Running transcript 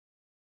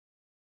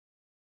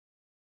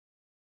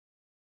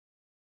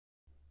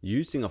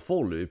Using a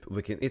for loop,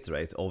 we can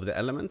iterate over the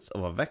elements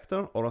of a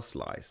vector or a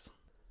slice.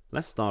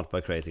 Let's start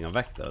by creating a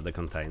vector that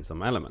contains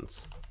some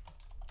elements.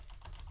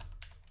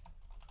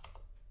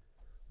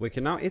 We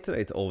can now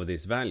iterate over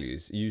these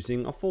values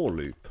using a for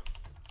loop.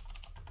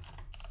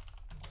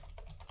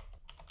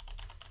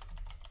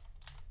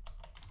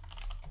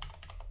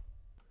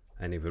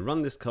 And if we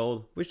run this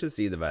code, we should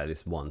see the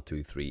values 1,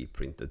 2, 3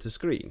 printed to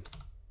screen.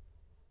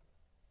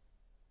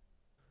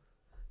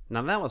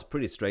 Now that was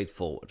pretty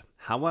straightforward.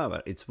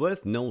 However, it's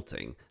worth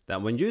noting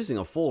that when using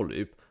a for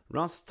loop,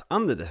 Rust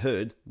under the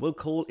hood will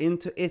call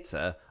into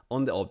iter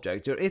on the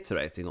object you're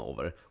iterating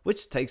over,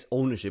 which takes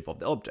ownership of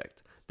the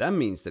object. That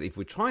means that if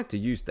we try to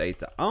use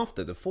data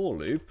after the for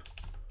loop,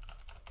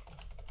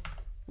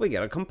 we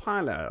get a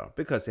compile error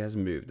because it has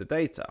moved the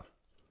data.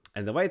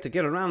 And the way to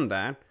get around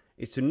that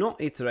is to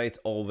not iterate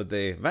over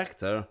the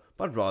vector,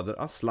 but rather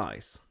a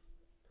slice.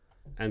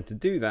 And to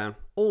do that,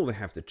 all we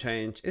have to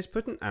change is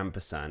put an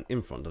ampersand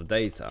in front of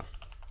data.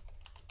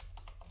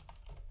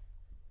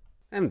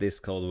 And this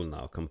code will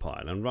now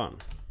compile and run.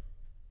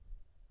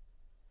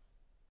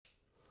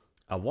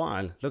 A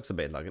while looks a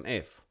bit like an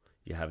if.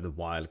 You have the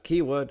while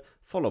keyword,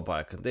 followed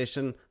by a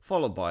condition,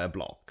 followed by a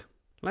block.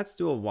 Let's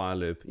do a while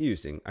loop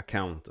using a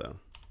counter.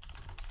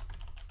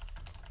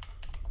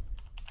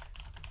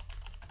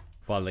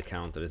 While the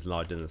counter is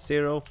larger than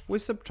 0, we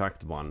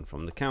subtract 1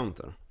 from the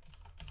counter.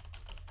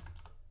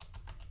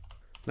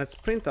 Let's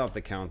print out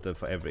the counter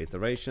for every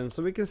iteration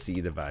so we can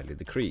see the value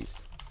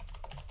decrease.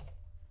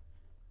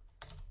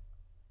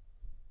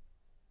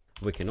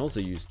 We can also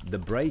use the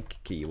break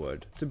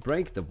keyword to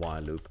break the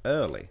while loop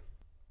early.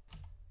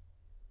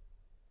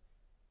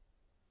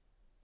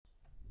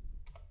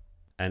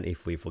 And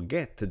if we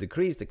forget to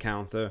decrease the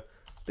counter,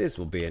 this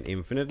will be an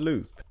infinite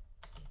loop.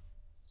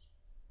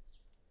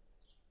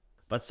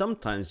 But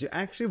sometimes you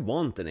actually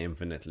want an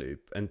infinite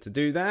loop, and to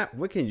do that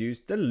we can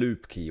use the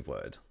loop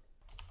keyword.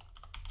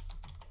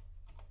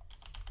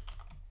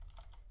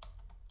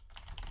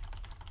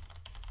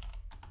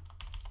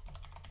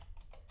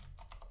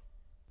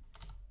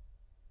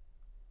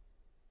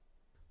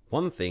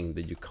 One thing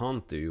that you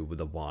can't do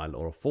with a while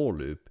or a for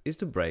loop is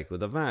to break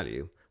with a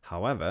value.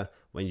 However,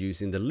 when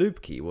using the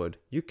loop keyword,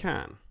 you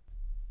can.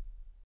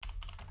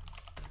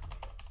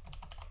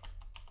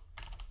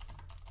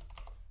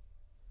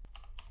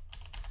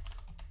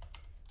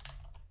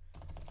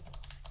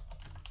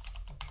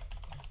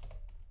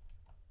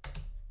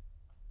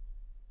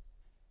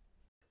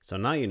 So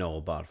now you know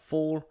about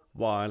for,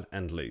 while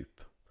and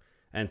loop.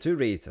 And to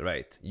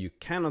reiterate, you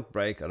cannot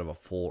break out of a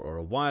for or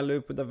a while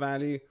loop with a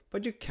value,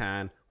 but you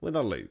can with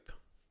a loop.